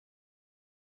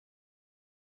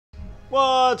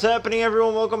What's happening,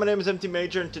 everyone? Welcome, my name is MT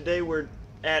Major, and today we're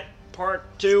at part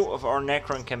 2 of our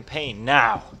Necron campaign.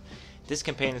 Now, this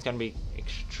campaign is going to be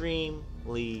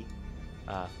extremely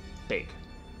big.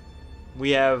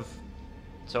 We have,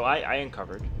 so I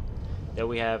uncovered that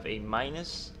we have a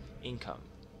minus income,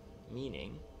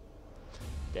 meaning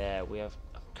that we have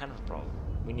kind of a problem.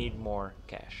 We need more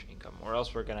cash income, or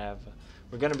else we're gonna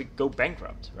go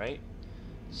bankrupt, right?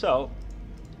 So,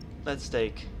 let's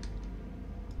take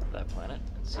that planet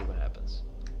and see what happens.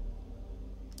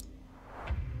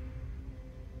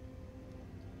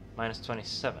 Minus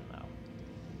 27 now.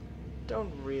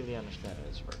 Don't really understand how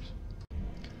this works.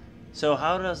 So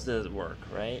how does this work,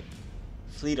 right?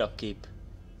 Fleet upkeep,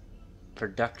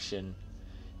 production.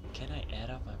 Can I add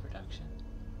up my production?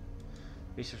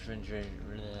 Resource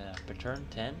per turn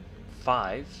 10,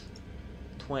 5,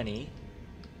 20,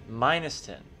 minus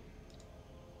 10.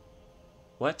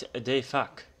 What a day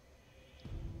fuck.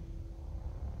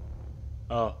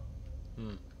 Oh.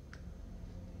 Can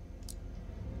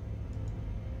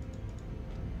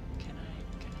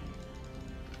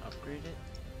I upgrade it?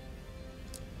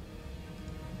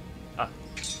 Ah.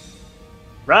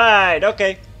 Right,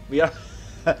 okay. We are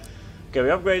okay, we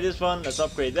upgrade this one, let's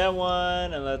upgrade that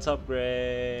one, and let's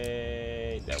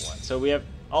upgrade that one. So we have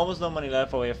almost no money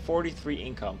left, but we have 43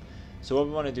 income. So what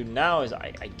we want to do now is,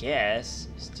 I guess,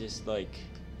 is just like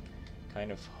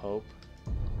kind of hope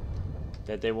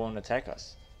that they won't attack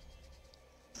us.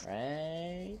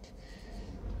 Right?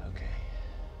 Okay.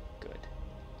 Good.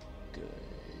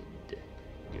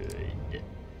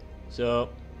 So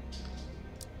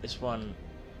this one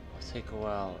will take a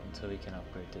while until we can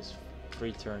upgrade this.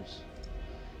 3 turns.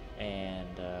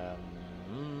 And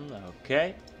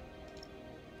okay.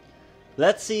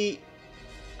 Let's see.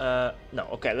 No,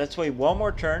 okay, let's wait one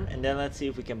more turn and then let's see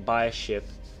if we can buy a ship.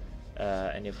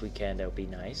 And if we can, that would be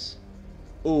nice.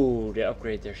 Ooh, they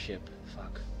upgrade their ship.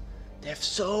 Fuck. They have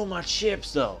so much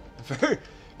ships though.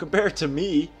 Compared to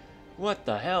me. What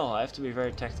the hell? I have to be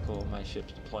very tactical in my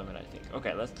ship's deployment, I think.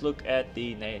 Okay, let's look at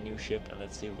the new ship and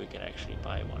let's see if we can actually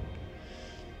buy one.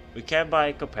 We can buy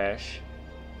a Kopesh.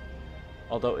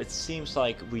 Although it seems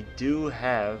like we do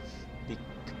have the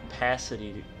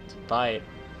capacity to buy it.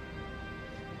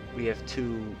 We have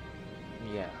 2,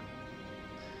 yeah.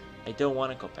 I don't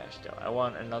want a Kopesh though. I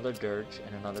want another Dirge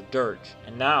and another Dirge.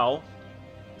 And now,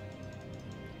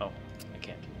 oh, I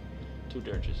can't. 2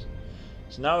 Dirges.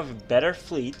 So now we have a better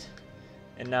fleet.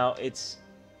 And now it's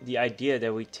the idea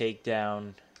that we take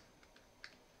down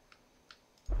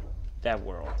that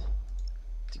world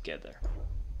together.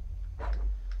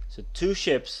 So 2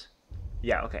 ships.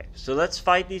 Yeah, okay. So let's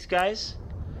fight these guys.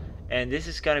 And this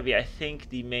is gonna be, I think,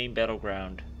 the main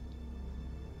battleground.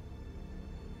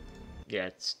 Yeah,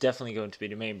 it's definitely going to be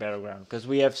the main battleground because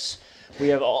we have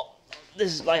all.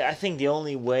 This is like, I think, the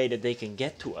only way that they can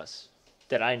get to us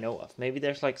that I know of. Maybe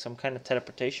there's like some kind of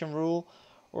teleportation rule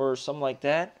or something like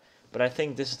that, but I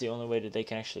think this is the only way that they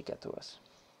can actually get to us.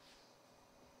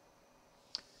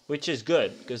 Which is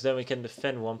good because then we can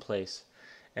defend one place,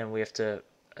 and we have to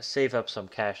save up some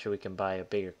cash so we can buy a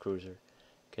bigger cruiser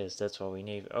because that's what we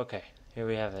need. Okay, here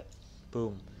we have it.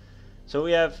 Boom. So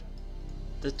we have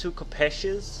the 2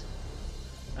 Kopeshes.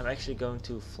 I'm actually going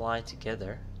to fly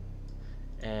together,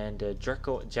 and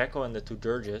Jacko and the 2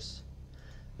 Dirges,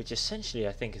 which essentially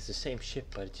I think is the same ship,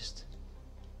 but it's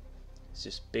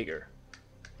just bigger.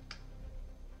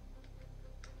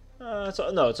 No,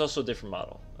 it's also a different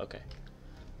model. Okay,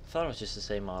 I thought it was just the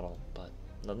same model, but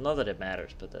not that it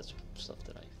matters. But that's stuff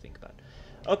that I think about.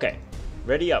 Okay,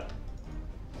 ready up,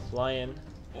 fly in,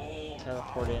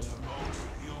 teleport in.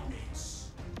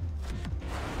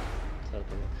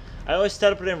 I always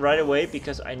teleport in right away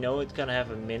because I know it's gonna have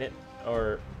a minute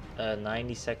or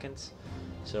 90 seconds,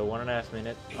 so 1.5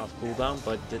 minutes of cooldown.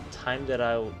 But the time that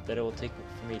it will take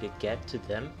for me to get to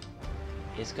them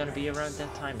is gonna be around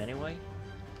that time anyway.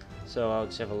 So I'll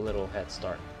just have a little head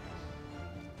start,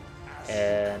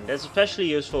 and that's especially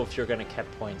useful if you're gonna cap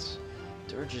points.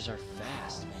 Dirges are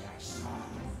fast, man.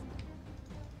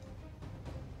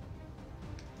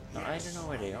 No, I don't know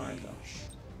where they are though.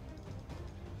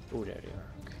 Oh, there they are.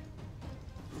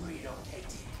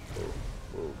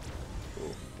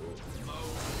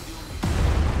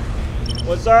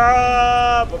 What's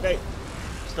up? Okay.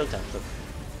 Slow time, slow time.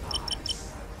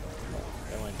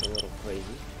 That went a little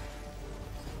crazy.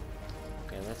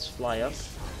 Okay, let's fly up.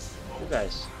 You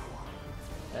guys.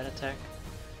 That attack.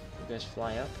 You guys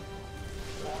fly up.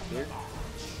 Here.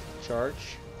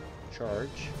 Charge.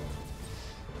 Charge.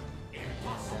 And,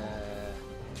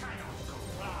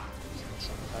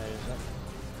 some fighters up.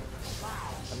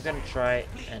 I'm gonna try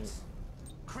and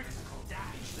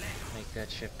make that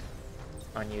ship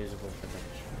unusable for them.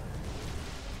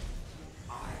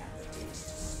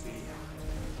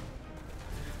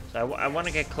 So I want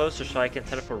to get closer so I can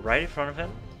teleport right in front of him.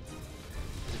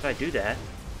 If I do that,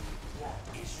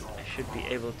 I should be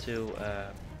able to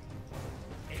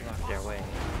block their way.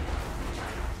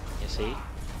 You see?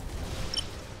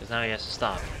 Because now he has to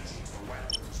stop.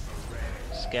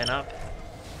 Scan up.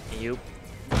 And you.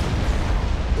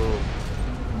 Boom.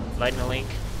 Lightning link.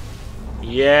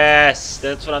 Yes!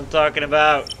 That's what I'm talking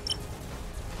about!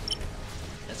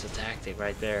 That's a tactic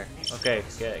right there. Okay,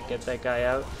 get that guy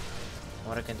out.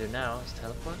 What I can do now is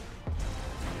teleport.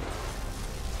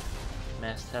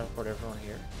 Mass teleport everyone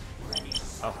here.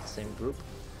 Off the same group.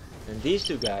 Then these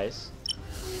two guys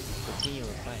continue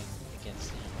fighting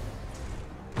against him.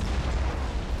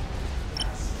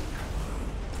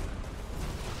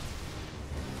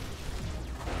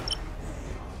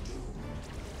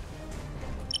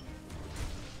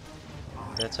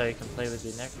 That's how you can play with the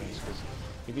Necrons, because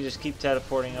you can just keep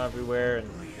teleporting everywhere and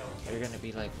you're gonna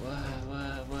be like,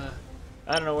 what?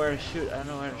 I don't know where to shoot,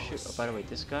 Oh, by the way,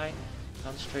 this guy,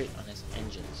 concentrate on his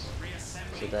engines,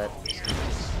 so that his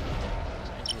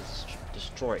engine is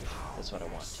destroyed. That's what I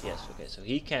want. Yes, okay, so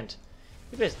he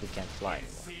basically can't fly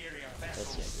anymore.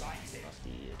 That's the idea of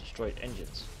the destroyed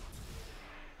engines.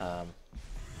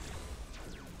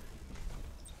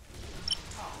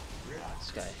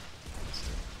 This guy.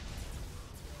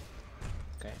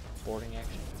 Okay, boarding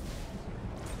action.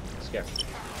 Scare.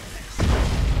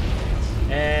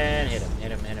 And hit him.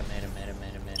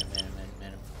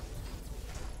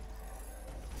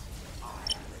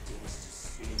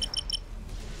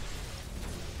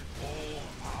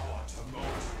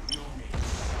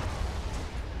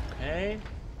 Okay,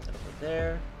 over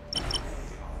there.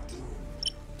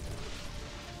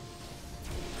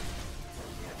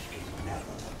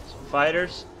 Some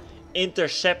fighters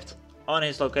intercept on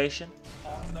his location.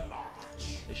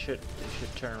 They should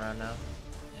turn around now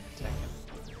and attack him.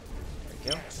 There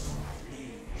we go.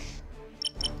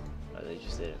 Oh, they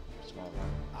just did a small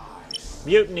one.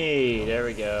 Mutiny! There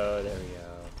we go.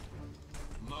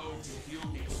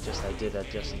 I did that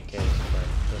just in case, but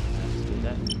doesn't have to do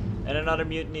that. And another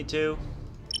mutiny too.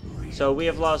 So we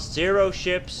have lost 0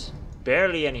 ships,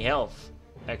 barely any health,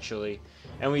 actually,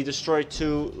 and we destroyed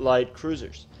 2 light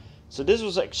cruisers. So this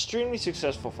was an extremely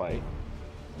successful fight.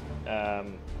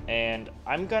 And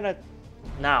I'm gonna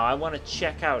now. I want to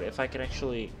check out if I can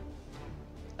actually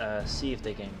see if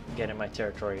they can get in my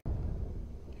territory.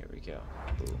 Here we go.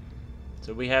 Boom.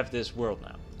 So we have this world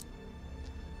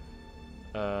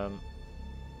now.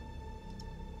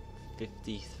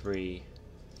 53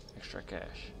 extra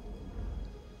cash.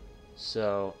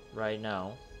 So right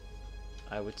now,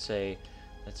 I would say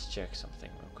let's check something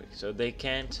real quick. So they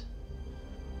can't.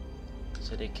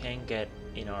 So they can't get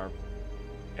in our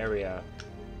area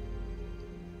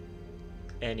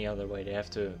any other way. They have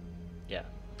to, yeah.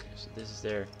 Okay, so this is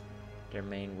their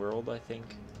main world, I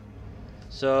think.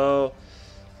 So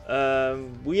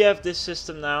we have this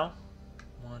system now.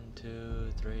 1,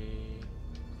 2, 3,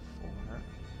 4.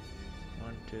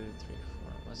 1, 2, 3,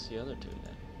 4. What's the other 2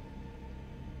 then?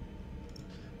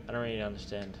 I don't really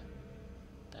understand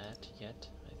that yet.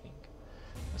 I think.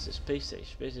 What's the space station?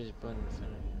 Space station.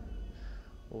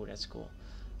 Oh, that's cool.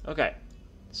 Okay,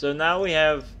 so now we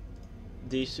have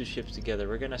these 2 ships together.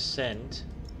 We're gonna send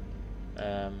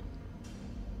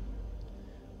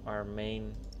our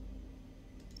main.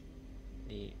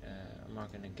 I'm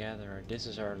not gonna gather. This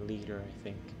is our leader, I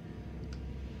think.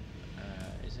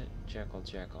 Is it Jackal?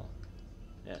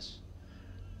 Yes.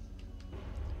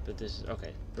 But this is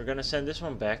okay. We're gonna send this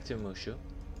one back to Mushu.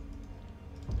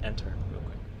 Enter real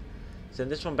quick. Send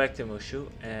this one back to Mushu,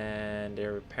 and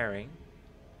they're repairing.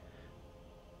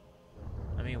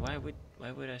 I mean, why would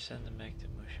I send them back to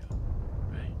Mushu?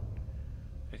 Right?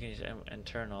 I can just and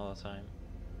turn all the time.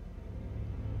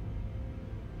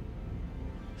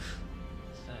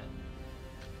 What's that?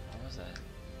 What was that?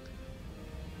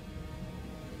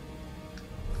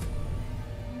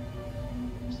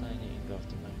 Slightly engulfed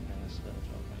the map and the spell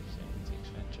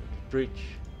adventure.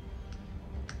 Breach.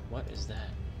 What is that?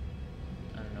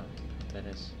 I don't know what that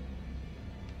is.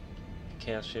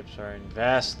 Chaos ships are in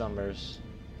vast numbers.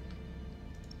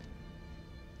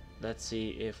 Let's see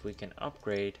if we can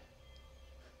upgrade.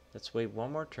 Let's wait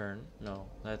one more turn. No,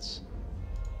 let's.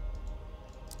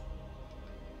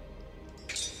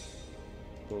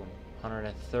 Boom.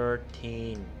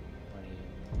 113 money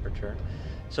per turn.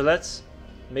 So let's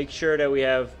make sure that we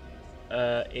have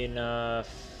enough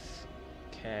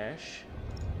cash.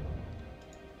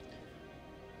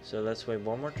 So let's wait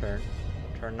one more turn.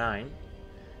 Turn 9.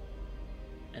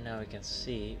 And now we can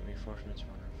see reinforcements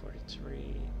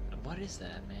 143. What is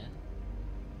that, man?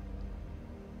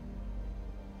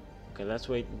 Okay, let's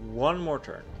wait one more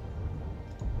turn.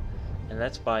 And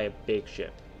let's buy a big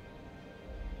ship.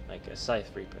 Like a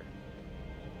Scythe Reaper.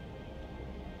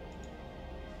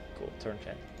 Cool, turn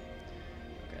 10.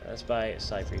 Okay, let's buy a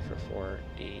Scythe Reaper for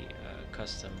the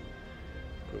custom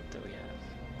group that we have.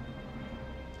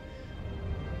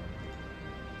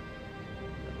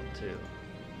 Level 2. Level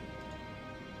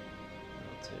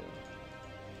 2.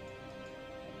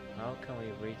 How can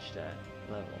we reach that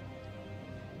level?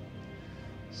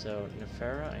 So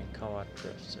Nefera and Kawa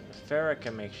Drift. So Nefera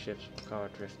can make ships with Kawa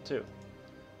Drift too.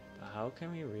 But how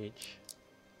can we reach?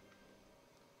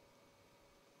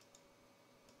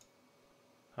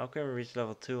 How can we reach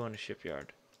level 2 on the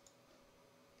shipyard?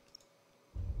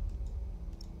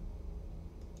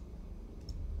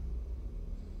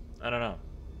 I don't know.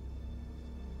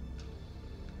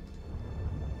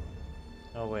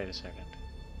 Oh, wait a second.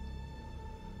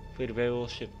 Fleet available,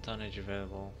 ship tonnage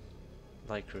available.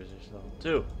 Light cruisers level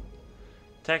 2.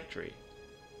 Tech tree.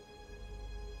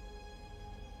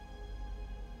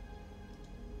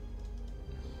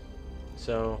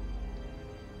 So,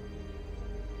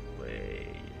 wait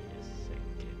a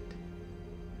second.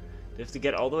 They have to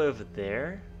get all the way over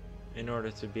there in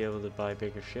order to be able to buy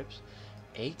bigger ships.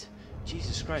 8?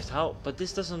 Jesus Christ, how? But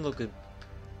this doesn't look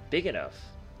big enough.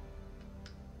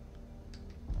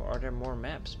 Or are there more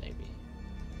maps, maybe?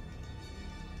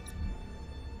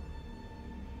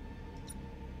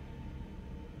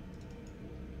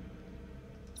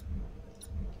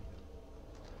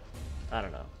 I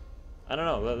don't know. I don't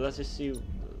know. Let's just see.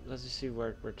 Let's just see where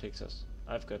it takes us.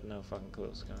 I've got no fucking clue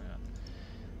what's going on.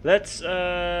 Let's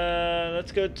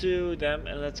go to them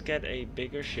and let's get a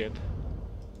bigger ship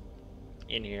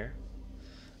in here.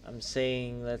 I'm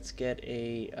saying let's get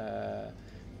a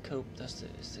is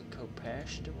the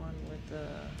Kopash the one with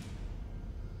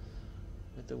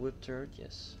the whip turret?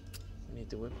 Yes. We need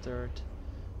the whip turret,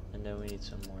 and then we need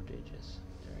some more digits.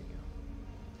 There we go.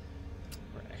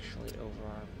 We're actually over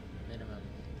our minimum.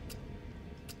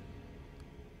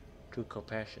 2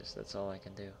 Kopashes, that's all I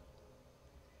can do.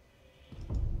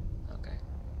 Okay.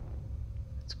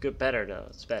 It's good, better though,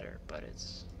 it's better, but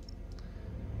it's...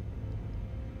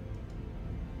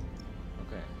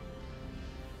 Okay.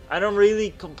 I don't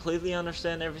really completely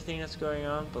understand everything that's going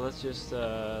on, but let's just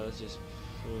put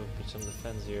some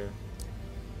defense here.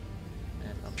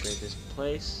 And upgrade this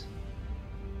place.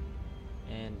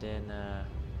 And then,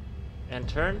 end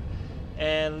turn.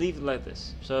 And leave it like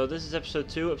this. So this is episode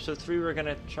 2. Episode 3 we're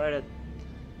gonna try to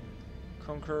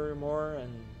conquer more,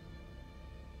 and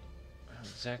I don't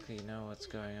exactly know what's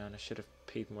going on. I should have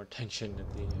paid more attention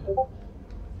at the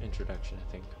introduction,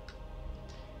 I think.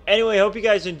 Anyway, hope you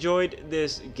guys enjoyed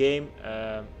this game.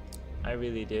 I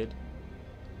really did.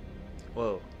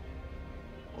 Whoa.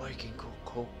 Oh, you can go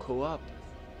co-op.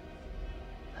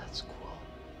 That's cool.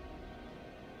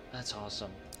 That's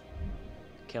awesome.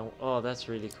 Oh, that's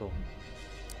really cool.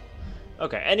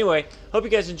 Okay, anyway, hope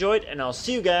you guys enjoyed, and I'll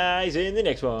see you guys in the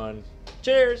next one.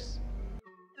 Cheers!